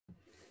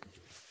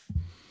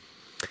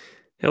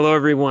Hello,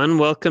 everyone.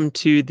 Welcome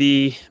to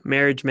the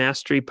Marriage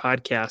Mastery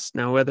Podcast.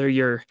 Now, whether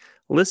you're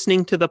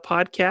listening to the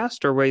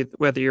podcast or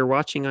whether you're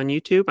watching on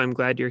YouTube, I'm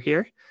glad you're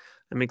here.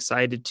 I'm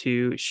excited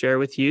to share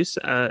with you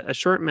a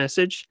short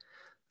message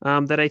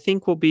that I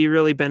think will be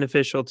really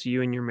beneficial to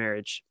you in your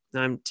marriage.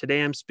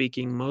 Today, I'm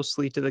speaking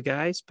mostly to the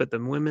guys, but the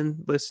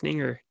women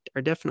listening are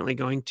definitely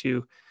going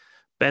to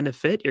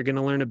benefit. You're going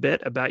to learn a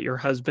bit about your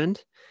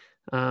husband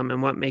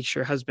and what makes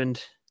your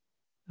husband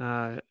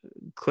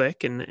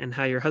click and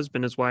how your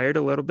husband is wired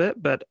a little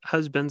bit. But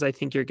husbands, I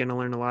think you're going to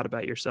learn a lot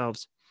about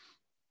yourselves.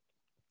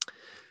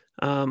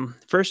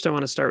 First, I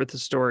want to start with the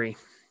story.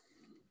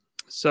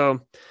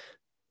 So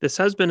this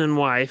husband and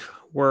wife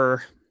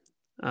were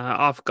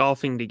off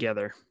golfing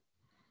together,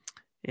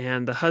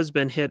 and the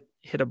husband hit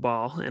a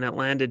ball and it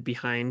landed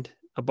behind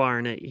a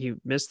barn. He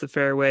missed the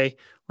fairway,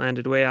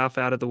 landed way off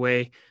out of the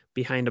way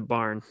behind a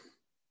barn.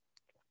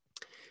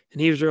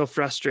 And he was real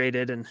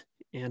frustrated, and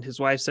his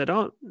wife said,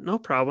 "Oh, no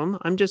problem.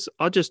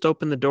 I'll just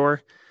open the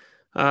door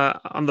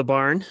on the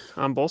barn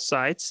on both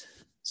sides,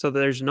 so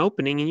there's an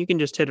opening, and you can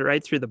just hit it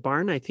right through the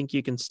barn. I think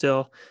you can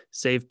still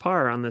save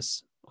par on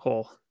this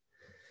hole."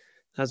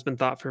 Husband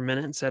thought for a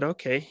minute and said,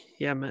 "Okay,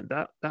 yeah, man,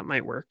 that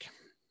might work."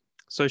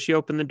 So she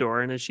opened the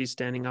door, and as she's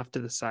standing off to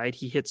the side,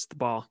 he hits the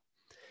ball,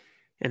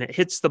 and it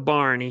hits the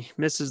barn. He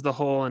misses the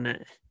hole, and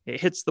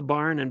it hits the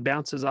barn and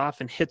bounces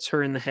off and hits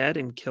her in the head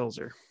and kills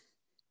her.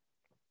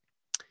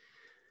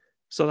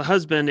 So the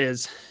husband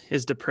is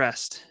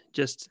depressed,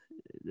 just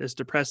as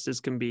depressed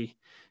as can be.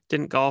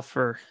 Didn't golf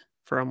for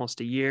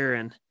almost a year,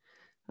 and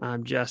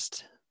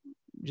just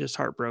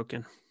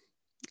heartbroken.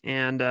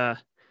 And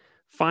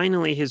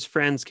finally, his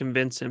friends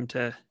convince him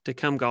to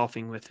come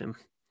golfing with him.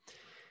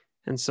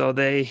 And so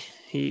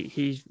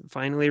he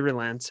finally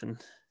relents and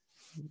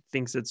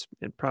thinks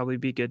it'd probably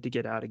be good to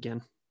get out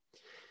again.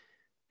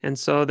 And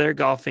so they're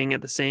golfing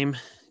at the same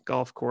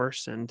golf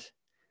course, and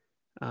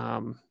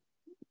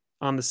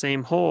on the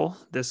same hole,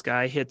 this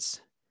guy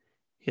hits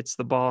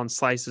the ball and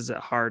slices it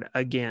hard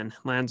again,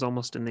 lands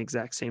almost in the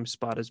exact same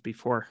spot as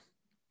before.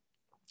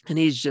 And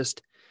he's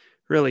just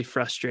really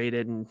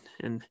frustrated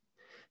and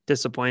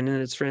disappointed. And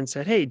his friend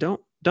said, "Hey,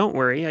 don't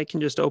worry. I can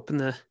just open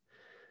the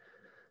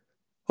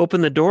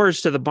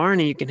doors to the barn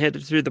and you can hit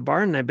it through the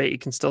barn, and I bet you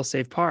can still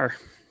save par."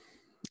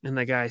 And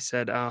the guy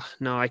said, "Oh,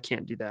 no, I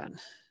can't do that.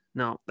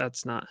 No,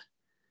 that's not."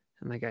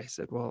 And the guy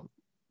said, "Well,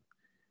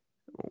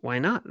 why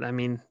not? I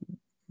mean,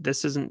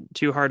 this isn't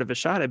too hard of a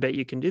shot. I bet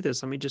you can do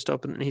this. Let me just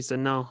open it." And he said,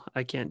 "No,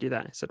 I can't do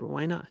that." I said, "Well,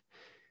 why not?"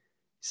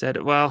 He said,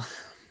 "Well,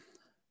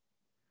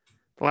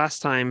 the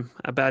last time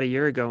about a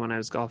year ago when I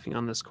was golfing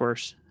on this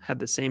course, I had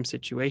the same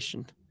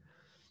situation.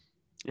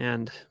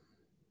 And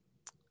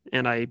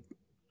I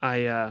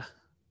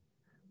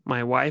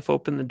my wife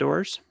opened the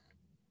doors,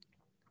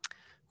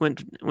 went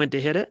to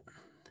hit it,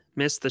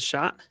 missed the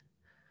shot.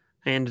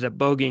 I ended up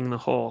bogeying the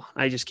hole.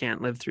 I just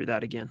can't live through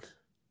that again."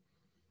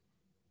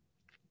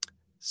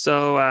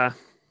 So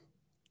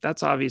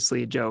that's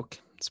obviously a joke.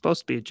 It's supposed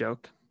to be a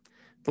joke.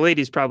 The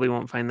ladies probably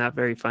won't find that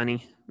very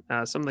funny.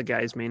 Some of the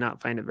guys may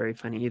not find it very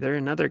funny either,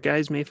 and other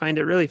guys may find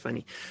it really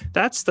funny.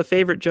 That's the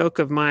favorite joke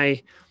of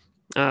my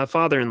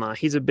father-in-law.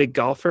 He's a big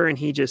golfer, and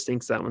he just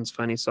thinks that one's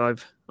funny. So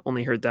I've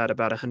only heard that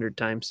about 100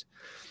 times.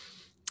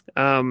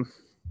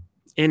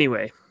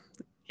 Anyway,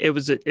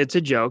 it's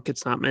a joke.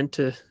 It's not meant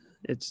to.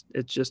 It's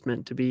just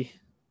meant to be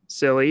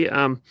silly.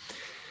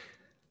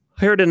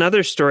 I heard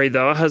another story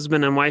though. A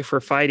husband and wife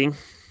were fighting,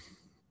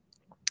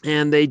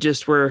 and they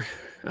just were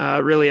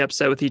really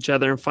upset with each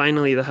other. And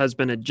finally, the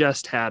husband had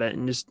just had it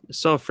and just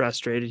so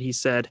frustrated. He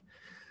said,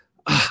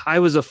 "I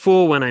was a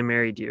fool when I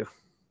married you."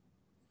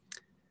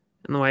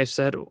 And the wife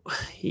said,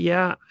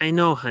 "Yeah, I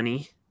know,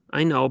 honey.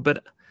 I know.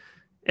 But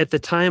at the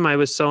time, I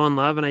was so in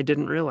love and I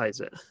didn't realize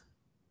it."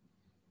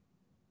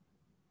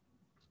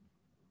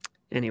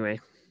 Anyway,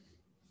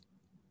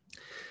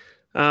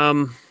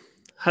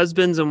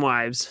 husbands and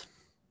wives,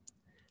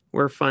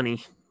 we're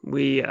funny.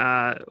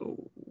 We're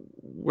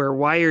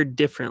wired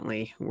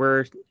differently.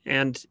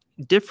 And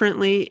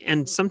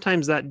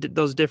sometimes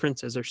those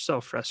differences are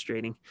so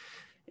frustrating.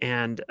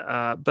 And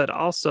but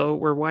also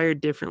we're wired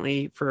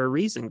differently for a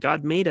reason.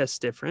 God made us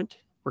different.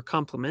 We're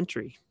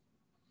complementary.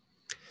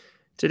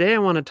 Today I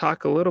want to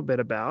talk a little bit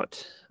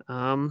about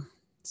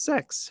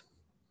sex.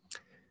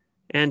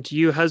 And to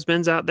you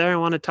husbands out there, I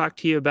want to talk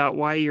to you about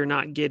why you're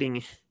not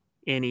getting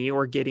any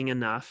or getting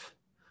enough,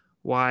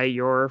 why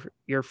you're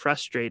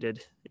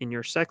frustrated in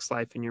your sex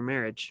life, in your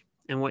marriage,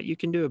 and what you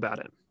can do about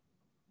it.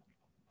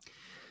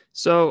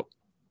 So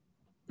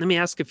let me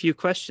ask a few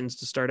questions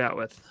to start out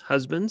with.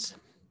 Husbands,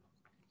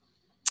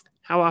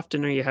 how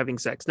often are you having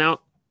sex?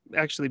 Now,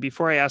 actually,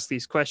 before I ask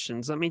these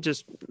questions, let me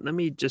just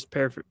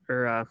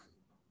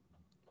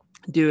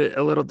do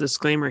a little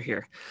disclaimer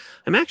here.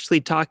 I'm actually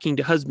talking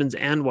to husbands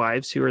and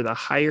wives who are the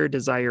higher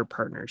desire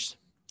partners.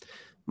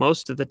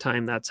 Most of the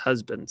time, that's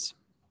husbands.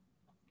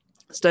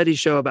 Studies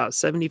show about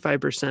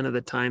 75% of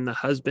the time the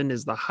husband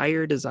is the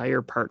higher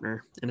desire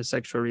partner in a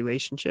sexual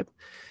relationship,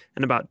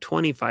 and about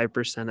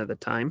 25% of the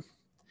time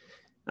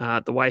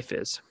the wife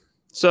is.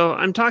 So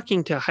I'm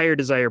talking to higher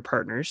desire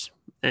partners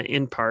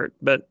in part,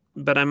 but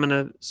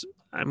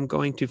I'm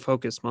going to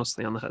focus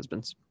mostly on the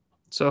husbands.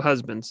 So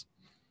husbands,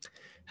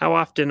 how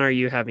often are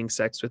you having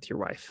sex with your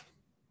wife?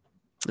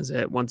 Is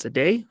it once a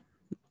day,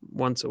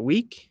 once a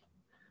week,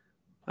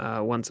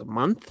 once a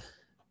month,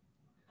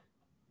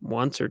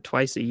 once or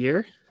twice a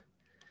year?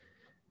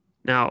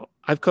 Now,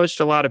 I've coached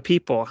a lot of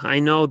people. I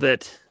know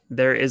that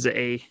there is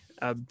a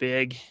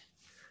big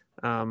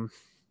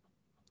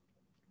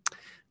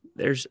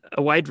there's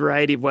a wide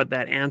variety of what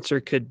that answer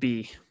could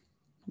be.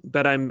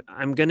 But I'm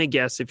going to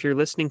guess if you're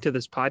listening to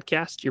this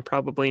podcast,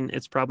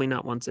 it's probably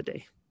not once a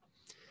day.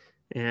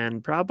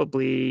 And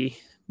probably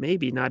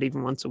maybe not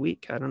even once a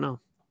week. I don't know.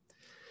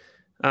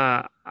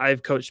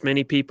 I've coached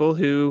many people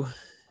who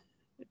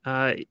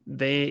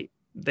they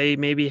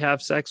maybe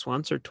have sex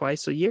once or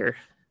twice a year,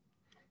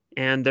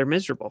 and they're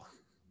miserable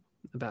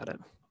about it.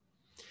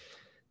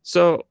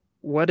 So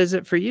what is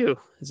it for you?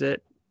 Is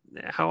it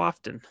how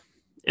often?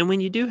 And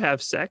when you do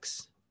have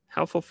sex,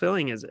 how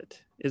fulfilling is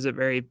it? Is it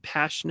very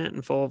passionate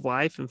and full of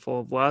life and full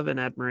of love and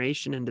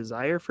admiration and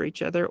desire for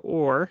each other?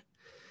 Or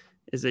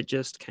is it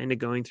just kind of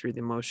going through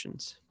the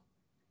motions?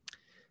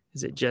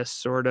 Is it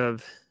just sort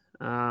of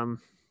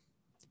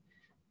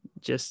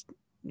just,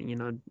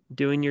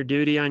 doing your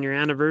duty on your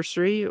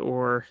anniversary?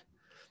 Or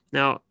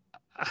now,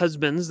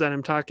 husbands that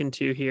I'm talking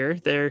to here,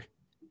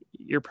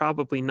 you're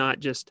probably not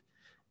just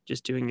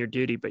doing your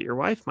duty, but your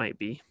wife might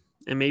be.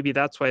 And maybe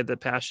that's why the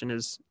passion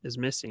is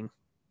missing.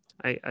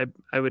 I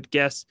would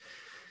guess,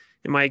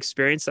 in my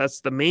experience,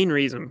 that's the main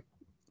reason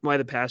why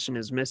the passion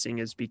is missing,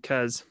 is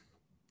because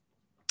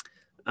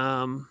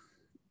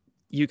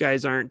you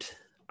guys aren't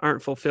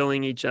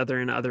fulfilling each other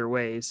in other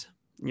ways.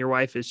 Your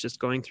wife is just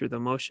going through the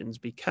motions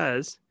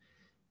because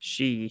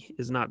she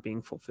is not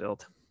being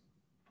fulfilled.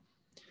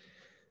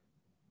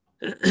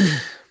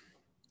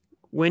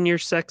 When your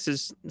sex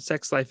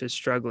life is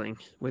struggling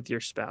with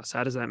your spouse,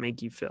 how does that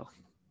make you feel?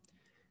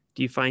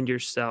 Do you find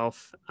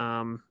yourself,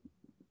 do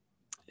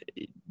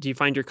you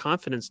find your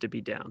confidence to be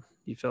down?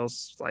 Do you feel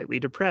slightly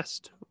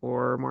depressed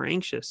or more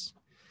anxious?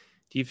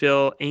 Do you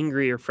feel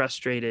angry or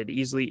frustrated,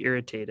 easily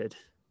irritated?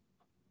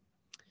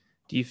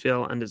 Do you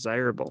feel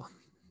undesirable?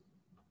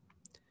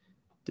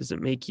 Does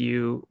it make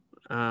you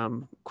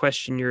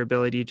question your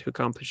ability to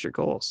accomplish your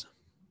goals?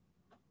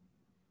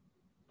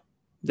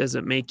 Does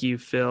it make you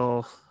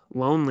feel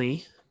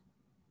lonely?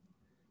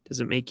 Does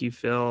it make you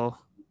feel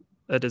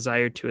a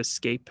desire to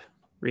escape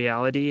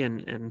reality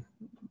and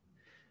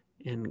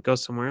go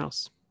somewhere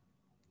else?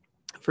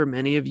 For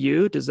many of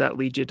you, does that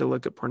lead you to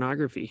look at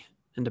pornography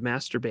and to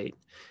masturbate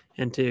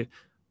and to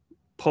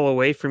pull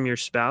away from your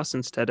spouse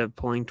instead of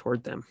pulling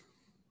toward them?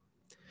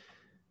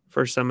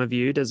 For some of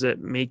you, does it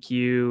make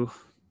you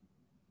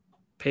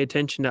pay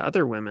attention to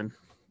other women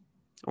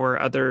or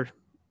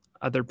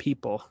other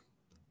people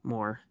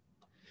more?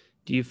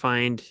 Do you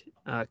find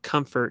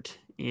comfort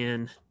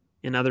in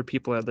other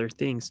people, other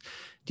things?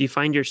 Do you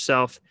find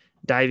yourself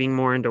diving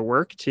more into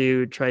work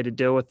to try to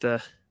deal with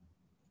the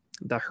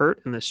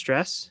hurt and the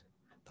stress,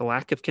 the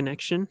lack of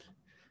connection?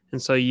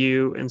 And so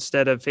you,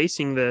 instead of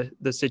facing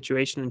the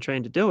situation and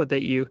trying to deal with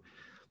it, you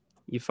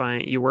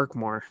find you work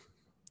more,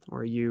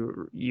 or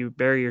you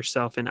bury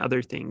yourself in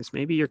other things.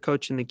 Maybe you're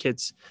coaching the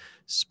kids'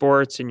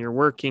 sports and you're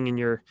working and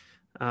you're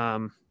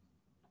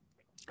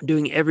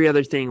doing every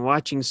other thing,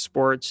 watching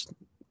sports,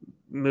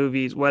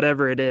 movies,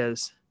 whatever it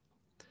is.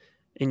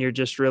 And you're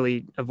just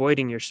really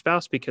avoiding your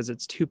spouse because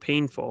it's too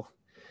painful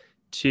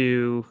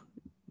to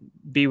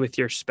be with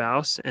your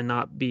spouse and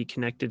not be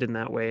connected in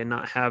that way and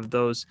not have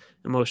those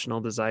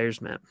emotional desires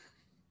met.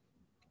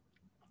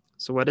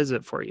 So what is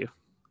it for you?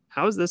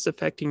 How is this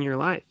affecting your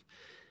life?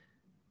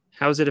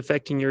 How is it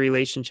affecting your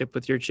relationship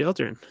with your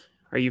children?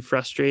 Are you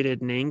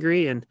frustrated and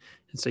angry and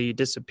so you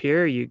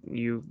disappear,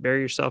 you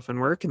bury yourself in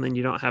work and then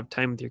you don't have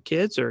time with your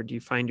kids? Or do you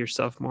find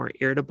yourself more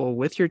irritable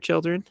with your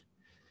children?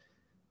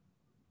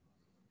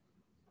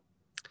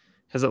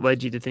 Has it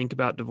led you to think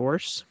about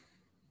divorce?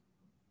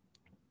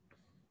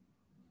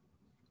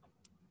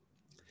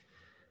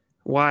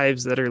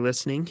 Wives that are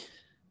listening,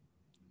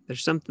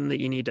 there's something that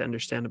you need to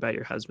understand about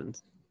your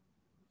husband.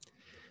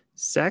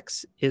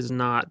 Sex is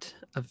not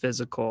a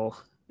physical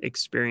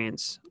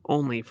experience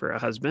only for a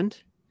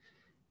husband.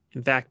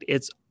 In fact,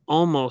 it's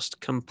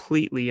almost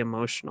completely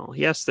emotional.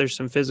 Yes, there's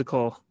some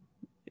physical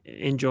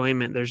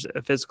enjoyment. There's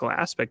a physical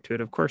aspect to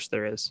it. Of course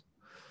there is.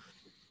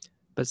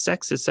 But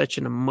sex is such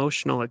an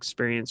emotional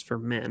experience for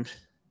men.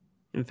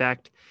 In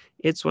fact,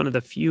 it's one of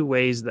the few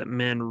ways that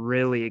men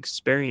really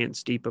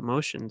experience deep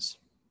emotions.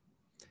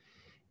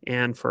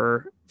 And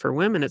for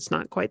women, it's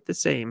not quite the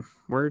same.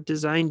 We're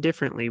designed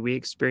differently. We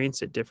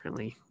experience it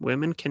differently.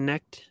 Women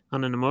connect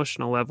on an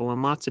emotional level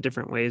in lots of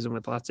different ways and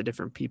with lots of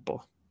different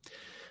people.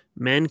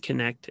 Men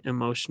connect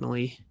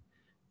emotionally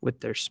with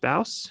their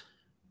spouse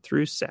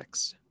through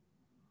sex,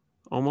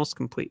 almost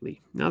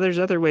completely. Now, there's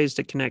other ways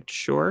to connect,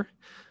 sure,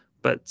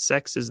 but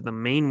sex is the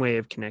main way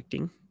of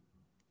connecting.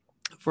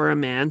 For a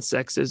man,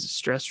 sex is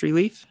stress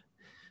relief.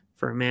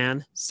 For a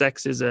man,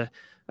 sex is a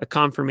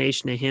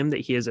confirmation to him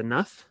that he is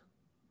enough.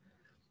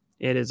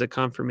 It is a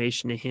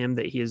confirmation to him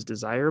that he is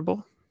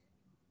desirable.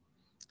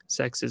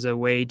 Sex is a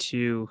way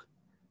to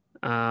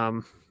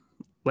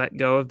let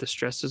go of the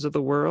stresses of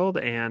the world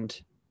and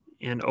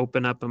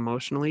open up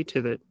emotionally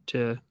to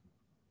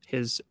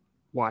his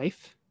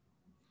wife.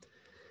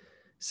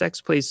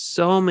 Sex plays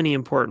so many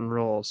important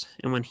roles,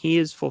 and when he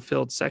is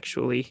fulfilled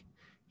sexually,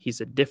 he's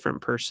a different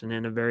person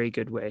in a very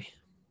good way.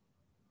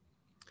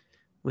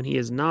 When he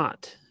is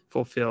not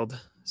fulfilled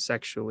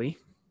sexually,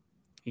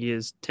 he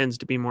tends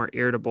to be more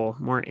irritable,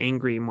 more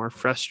angry, more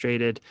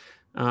frustrated.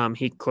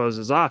 He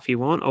closes off. He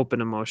won't open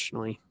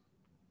emotionally.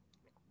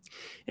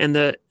 And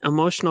the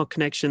emotional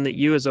connection that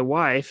you as a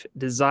wife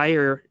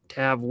desire to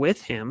have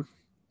with him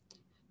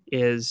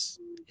is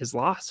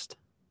lost.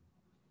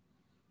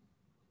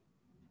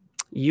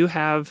 You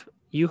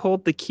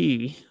hold the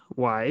key,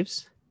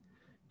 wives,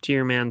 to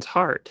your man's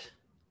heart.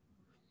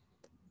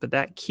 But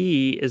that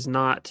key is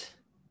not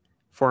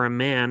for a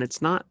man.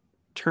 It's not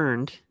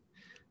turned.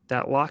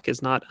 That lock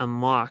is not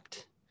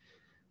unlocked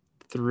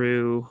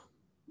through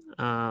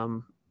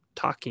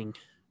talking.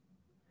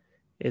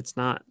 It's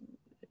not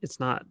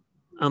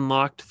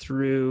unlocked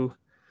through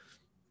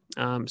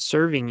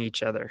serving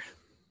each other.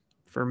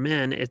 For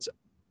men, it's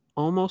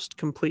almost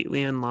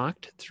completely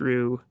unlocked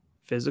through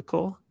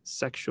physical,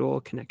 sexual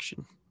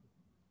connection.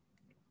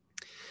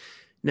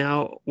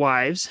 Now,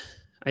 wives,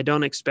 I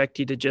don't expect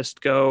you to just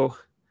go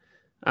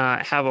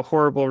have a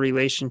horrible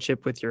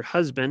relationship with your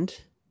husband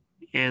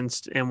and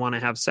want to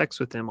have sex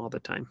with him all the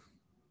time.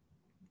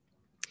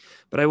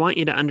 But I want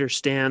you to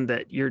understand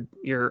that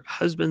your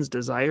husband's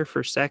desire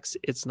for sex,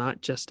 it's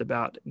not just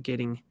about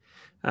getting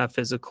a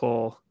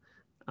physical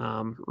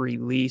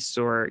release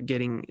or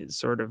getting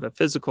sort of a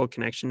physical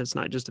connection. It's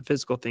not just a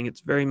physical thing.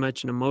 It's very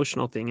much an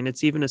emotional thing, and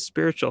it's even a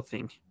spiritual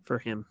thing for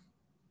him.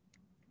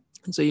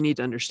 And so you need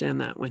to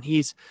understand that when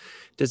he's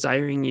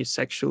desiring you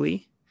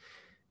sexually,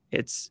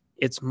 it's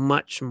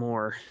much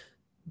more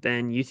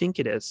than you think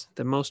it is,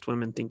 than most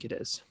women think it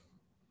is.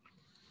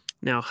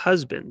 Now,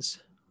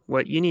 husbands,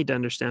 what you need to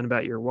understand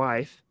about your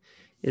wife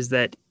is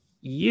that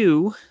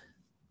you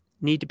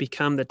need to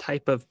become the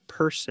type of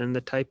person,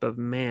 the type of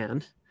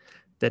man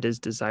that is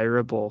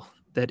desirable,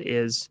 that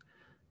is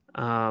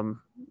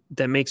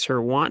that makes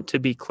her want to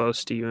be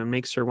close to you and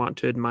makes her want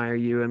to admire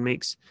you, and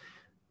makes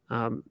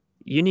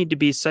you need to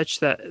be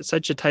such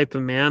a type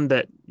of man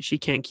that she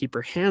can't keep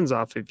her hands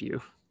off of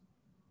you,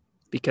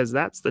 because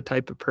that's the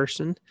type of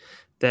person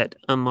that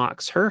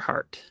unlocks her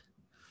heart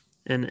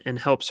and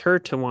helps her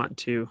to want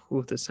to.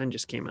 Ooh, the sun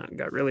just came out and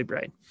got really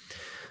bright.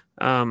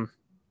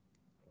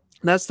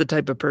 That's the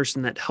type of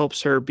person that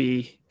helps her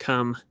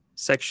become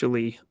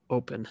sexually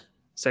open,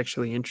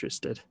 sexually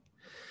interested.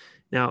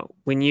 Now,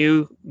 when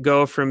you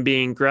go from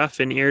being gruff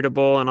and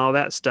irritable and all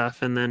that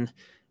stuff, and then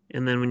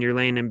when you're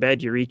laying in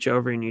bed, you reach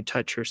over and you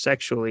touch her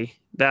sexually,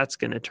 that's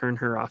going to turn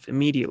her off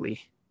immediately,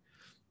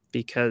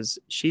 because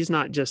she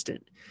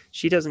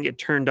doesn't get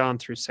turned on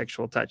through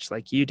sexual touch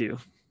like you do.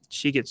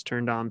 She gets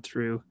turned on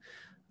through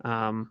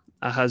a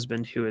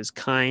husband who is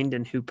kind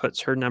and who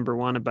puts her number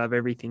one above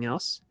everything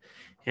else,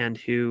 and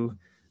who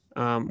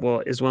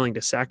is willing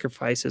to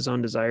sacrifice his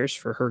own desires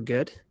for her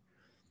good.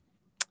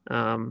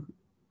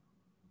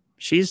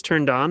 She's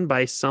turned on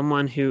by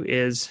someone who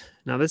is,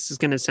 now this is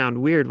going to sound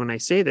weird when I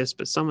say this,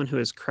 but someone who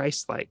is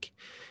Christ-like.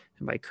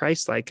 And by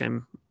Christ-like,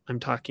 I'm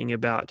talking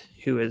about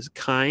who is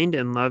kind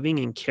and loving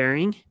and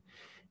caring,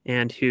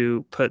 and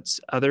who puts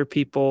other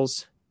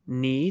people's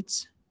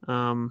needs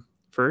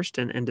first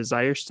and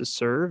desires to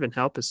serve and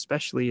help,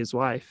 especially his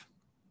wife.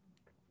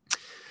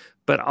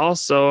 But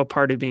also a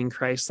part of being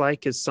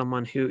Christ-like is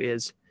someone who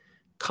is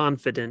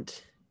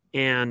confident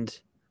and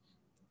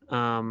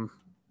who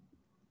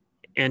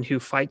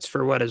fights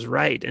for what is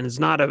right, and is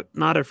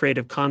not afraid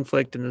of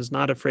conflict, and is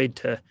not afraid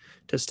to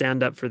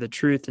stand up for the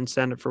truth and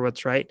stand up for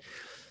what's right.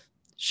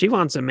 She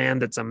wants a man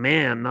that's a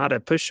man, not a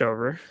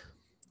pushover.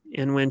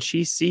 And when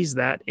she sees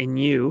that in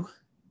you,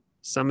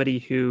 somebody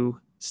who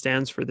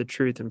stands for the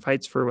truth and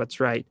fights for what's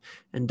right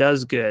and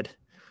does good,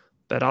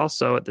 but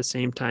also at the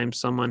same time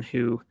someone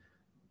who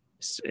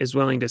is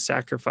willing to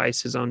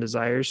sacrifice his own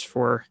desires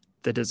for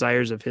the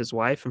desires of his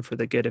wife and for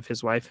the good of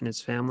his wife and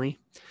his family,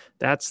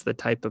 that's the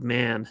type of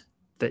man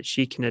that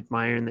she can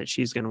admire and that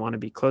she's going to want to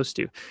be close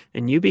to.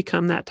 And you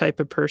become that type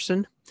of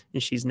person,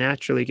 and she's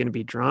naturally going to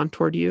be drawn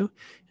toward you.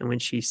 And when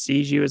she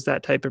sees you as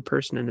that type of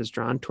person and is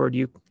drawn toward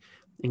you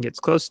and gets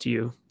close to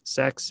you,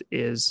 sex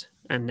is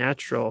a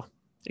natural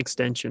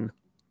extension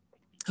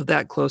of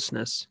that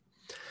closeness.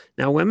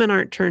 Now, women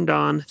aren't turned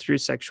on through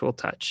sexual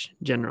touch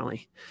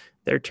generally.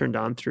 They're turned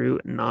on through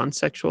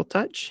non-sexual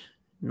touch,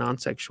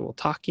 non-sexual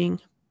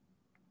talking.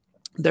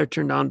 They're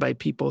turned on by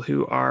people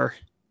who are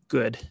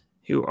good,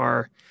 who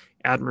are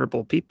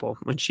admirable people.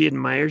 When she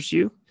admires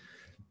you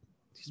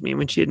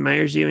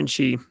and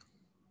she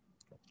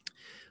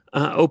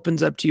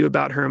opens up to you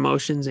about her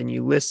emotions, and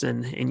you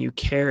listen and you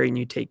care and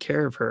you take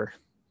care of her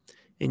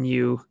and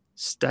you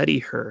study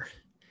her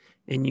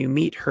and you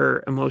meet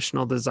her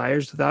emotional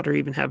desires without her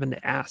even having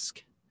to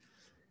ask,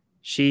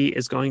 she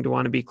is going to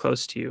want to be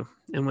close to you.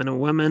 And when a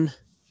woman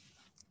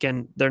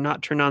again, they're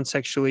not turned on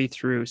sexually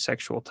through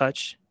sexual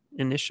touch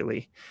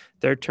initially.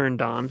 They're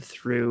turned on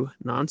through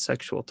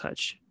non-sexual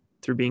touch,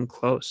 through being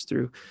close,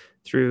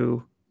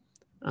 through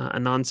a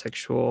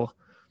non-sexual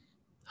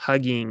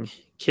hugging,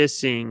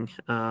 kissing,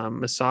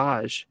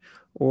 massage,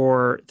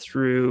 or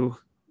through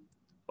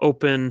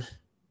open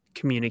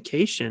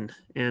communication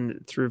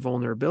and through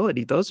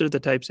vulnerability. Those are the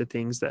types of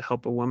things that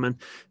help a woman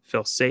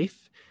feel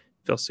safe,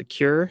 feel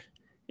secure,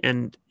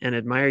 and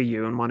admire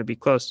you and want to be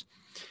close.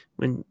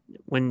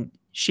 When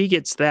she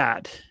gets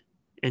that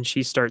and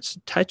she starts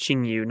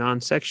touching you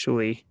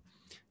non-sexually,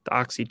 the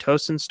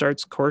oxytocin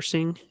starts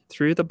coursing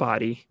through the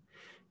body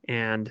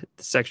and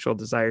the sexual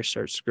desire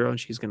starts to grow, and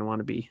she's going to want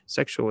to be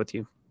sexual with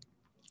you.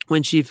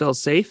 When she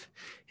feels safe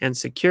and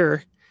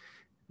secure,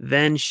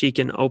 then she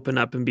can open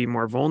up and be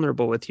more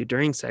vulnerable with you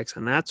during sex.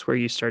 And that's where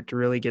you start to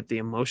really get the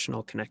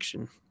emotional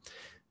connection.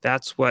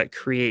 That's what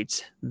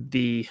creates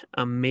the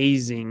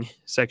amazing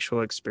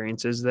sexual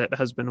experiences that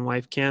husband and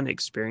wife can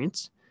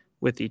experience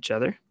with each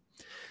other.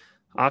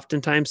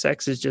 Oftentimes,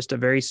 sex is just a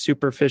very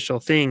superficial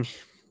thing.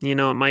 It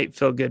might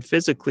feel good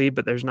physically,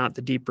 but there's not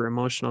the deeper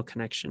emotional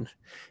connection.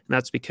 And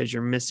that's because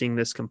you're missing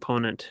this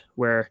component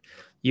where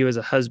you as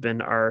a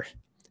husband are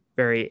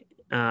very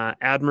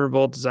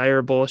admirable,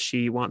 desirable.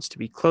 She wants to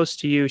be close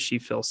to you. She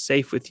feels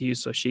safe with you,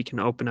 so she can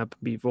open up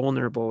and be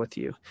vulnerable with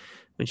you.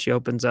 When she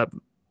opens up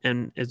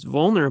and is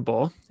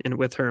vulnerable and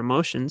with her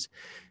emotions,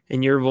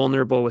 and you're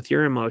vulnerable with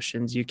your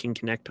emotions, you can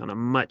connect on a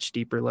much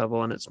deeper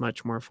level, and it's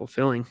much more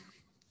fulfilling.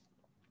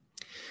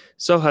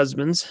 So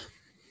husbands,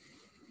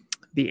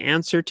 the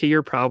answer to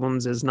your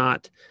problems is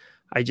not,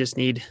 I just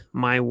need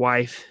my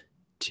wife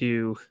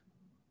to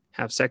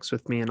have sex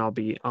with me and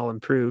I'll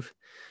improve.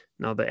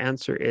 No, the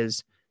answer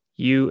is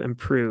you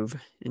improve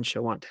and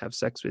she'll want to have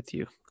sex with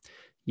you.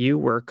 You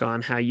work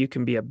on how you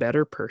can be a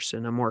better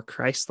person, a more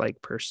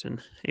Christ-like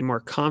person, a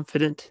more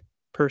confident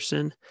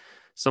person,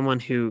 someone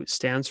who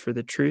stands for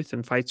the truth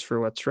and fights for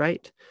what's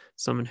right,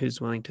 someone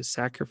who's willing to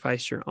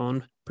sacrifice your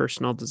own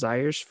personal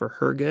desires for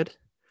her good.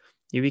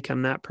 You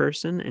become that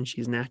person and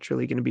she's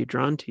naturally going to be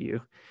drawn to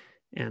you,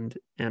 and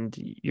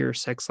your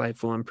sex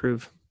life will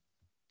improve.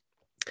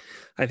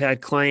 I've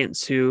had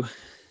clients who,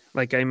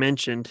 like I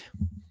mentioned,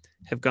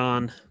 have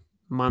gone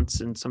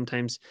months and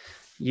sometimes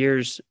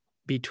years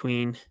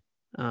between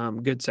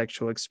good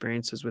sexual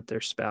experiences with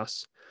their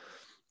spouse.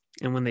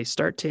 And when they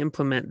start to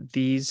implement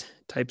these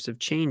types of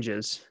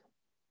changes,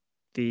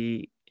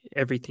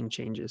 everything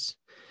changes.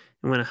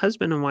 And when a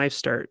husband and wife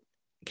start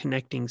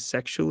connecting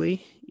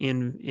sexually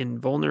in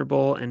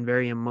vulnerable and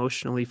very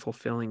emotionally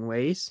fulfilling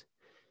ways,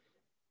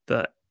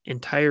 the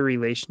entire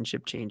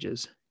relationship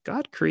changes.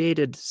 God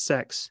created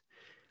sex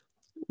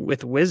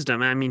with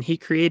wisdom. I mean, he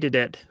created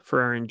it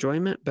for our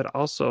enjoyment, but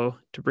also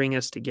to bring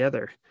us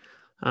together.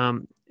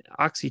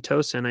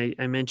 Oxytocin,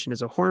 I mentioned,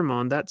 is a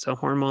hormone. That's a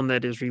hormone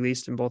that is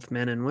released in both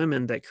men and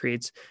women that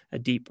creates a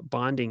deep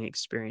bonding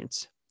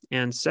experience.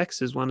 And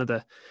sex is one of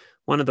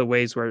the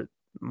ways where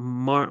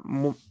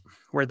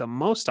the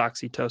most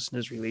oxytocin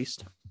is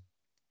released.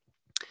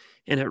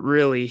 And it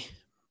really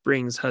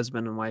brings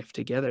husband and wife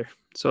together.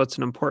 So it's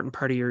an important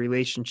part of your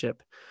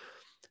relationship.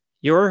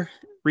 Your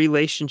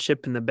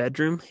relationship in the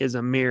bedroom is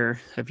a mirror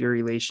of your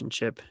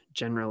relationship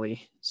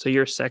generally. So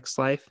your sex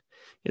life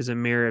is a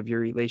mirror of your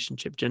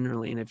relationship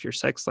generally. And if your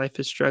sex life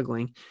is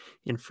struggling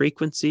in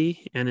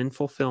frequency and in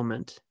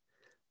fulfillment,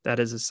 that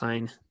is a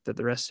sign that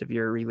the rest of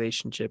your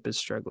relationship is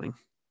struggling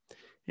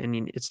and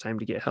it's time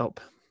to get help.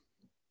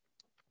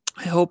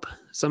 I hope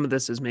some of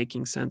this is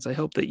making sense. I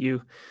hope that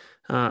you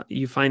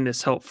find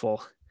this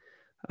helpful.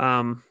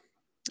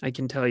 I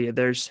can tell you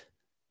there's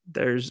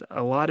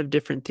a lot of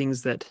different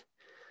things that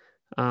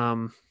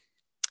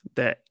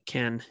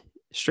can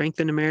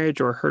strengthen a marriage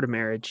or hurt a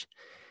marriage,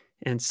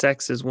 and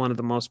sex is one of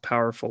the most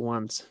powerful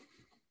ones.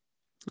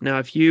 Now,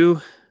 if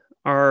you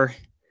are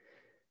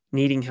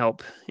needing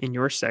help in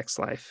your sex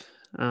life,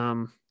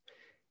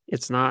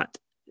 it's not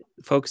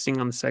focusing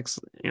on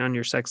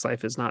your sex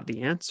life is not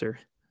the answer.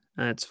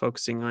 It's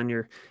focusing on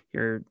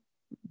your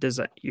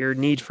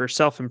need for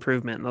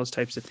self-improvement and those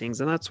types of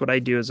things. And that's what I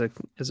do as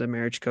a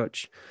marriage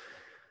coach.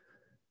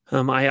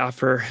 I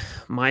offer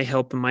my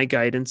help and my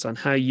guidance on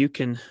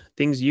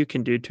things you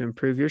can do to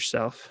improve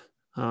yourself,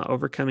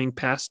 overcoming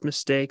past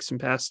mistakes and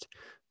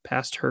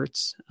past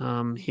hurts,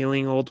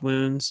 healing old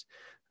wounds,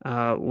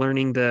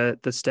 learning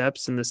the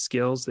steps and the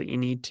skills that you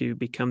need to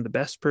become the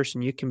best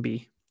person you can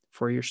be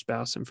for your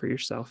spouse and for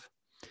yourself.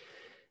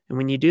 And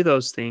when you do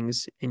those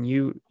things and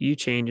you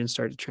change and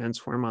start to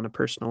transform on a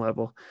personal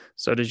level,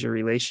 so does your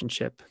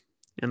relationship.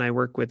 And I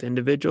work with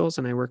individuals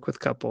and I work with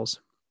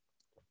couples.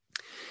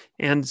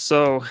 And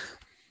so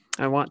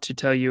I want to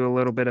tell you a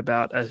little bit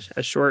about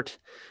a short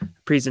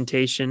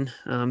presentation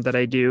that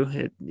I do.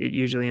 It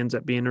usually ends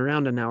up being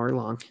around an hour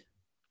long.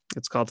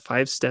 It's called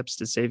 5 Steps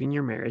to Saving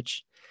Your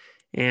Marriage.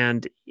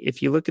 And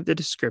if you look at the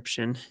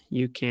description,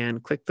 you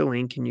can click the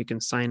link and you can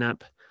sign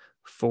up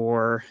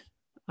for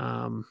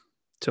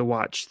to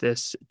watch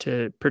this,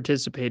 to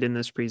participate in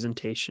this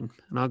presentation.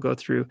 And I'll go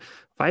through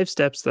 5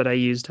 steps that I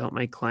use to help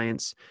my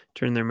clients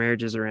turn their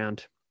marriages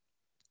around.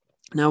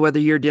 Now, whether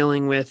you're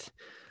dealing with,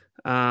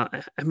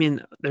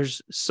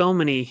 there's so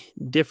many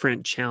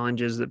different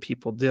challenges that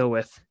people deal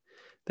with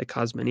that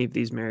cause many of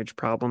these marriage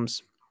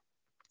problems.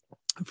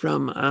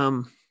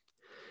 From,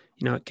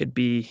 it could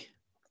be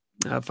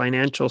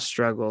financial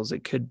struggles,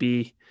 it could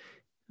be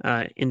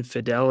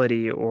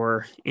infidelity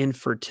or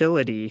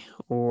infertility,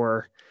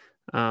 or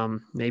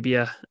maybe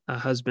a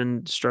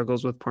husband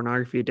struggles with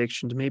pornography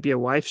addictions, maybe a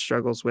wife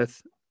struggles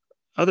with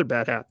other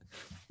bad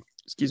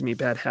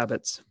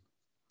habits.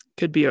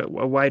 Could be a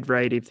wide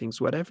variety of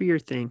things. Whatever your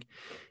thing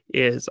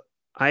is,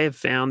 I have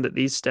found that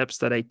these steps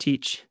that I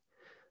teach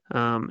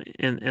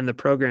and the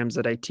programs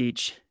that I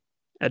teach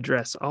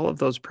address all of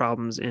those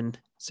problems in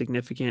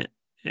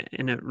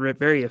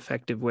very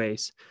effective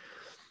ways.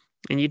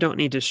 And you don't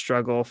need to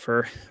struggle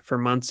for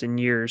months and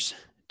years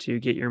to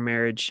get your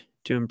marriage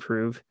to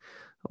improve.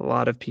 A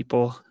lot of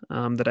people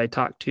that I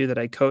talk to, that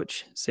I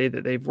coach, say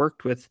that they've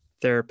worked with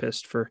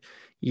therapists for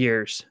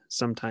years,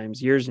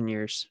 sometimes years and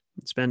years,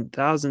 spend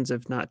thousands,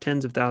 if not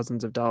tens of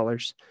thousands of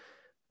dollars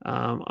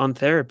on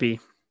therapy,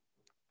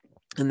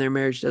 and their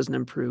marriage doesn't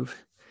improve.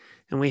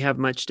 And we have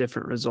much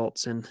different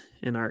results in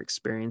our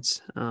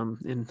experience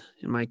in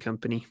my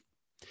company.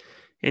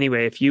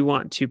 Anyway, if you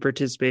want to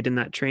participate in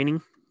that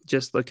training,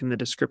 just look in the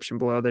description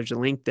below. There's a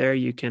link there.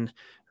 You can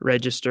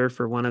register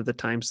for one of the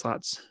time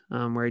slots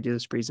where I do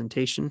this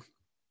presentation,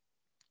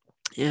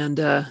 and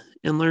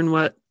learn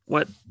what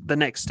the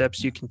next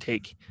steps you can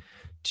take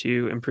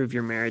to improve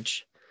your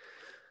marriage.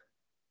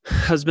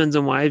 Husbands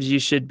and wives, you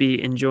should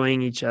be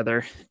enjoying each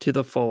other to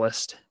the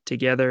fullest,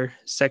 together,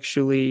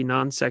 sexually,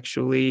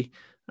 non-sexually,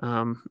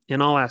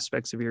 in all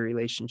aspects of your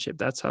relationship.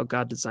 That's how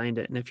God designed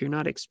it. And if you're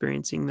not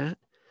experiencing that,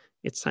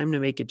 it's time to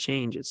make a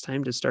change. It's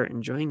time to start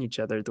enjoying each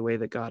other the way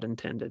that God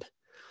intended.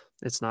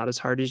 It's not as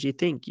hard as you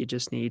think. You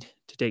just need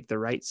to take the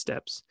right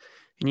steps,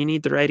 and you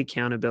need the right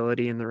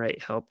accountability and the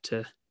right help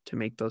to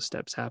make those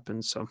steps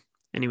happen. So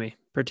anyway,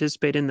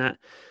 participate in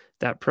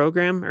that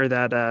program or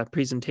that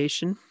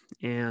presentation.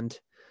 And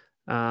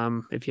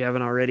if you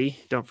haven't already,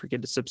 don't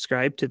forget to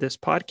subscribe to this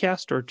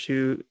podcast or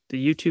to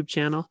the YouTube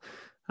channel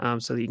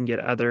so that you can get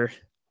other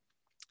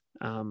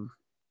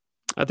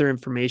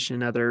information,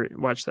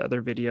 watch the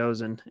other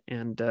videos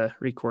and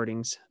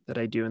recordings that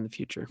I do in the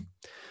future.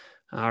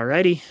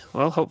 Alrighty.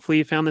 Well, hopefully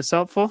you found this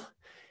helpful.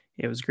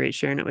 It was great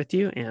sharing it with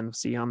you, and we'll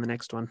see you on the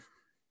next one.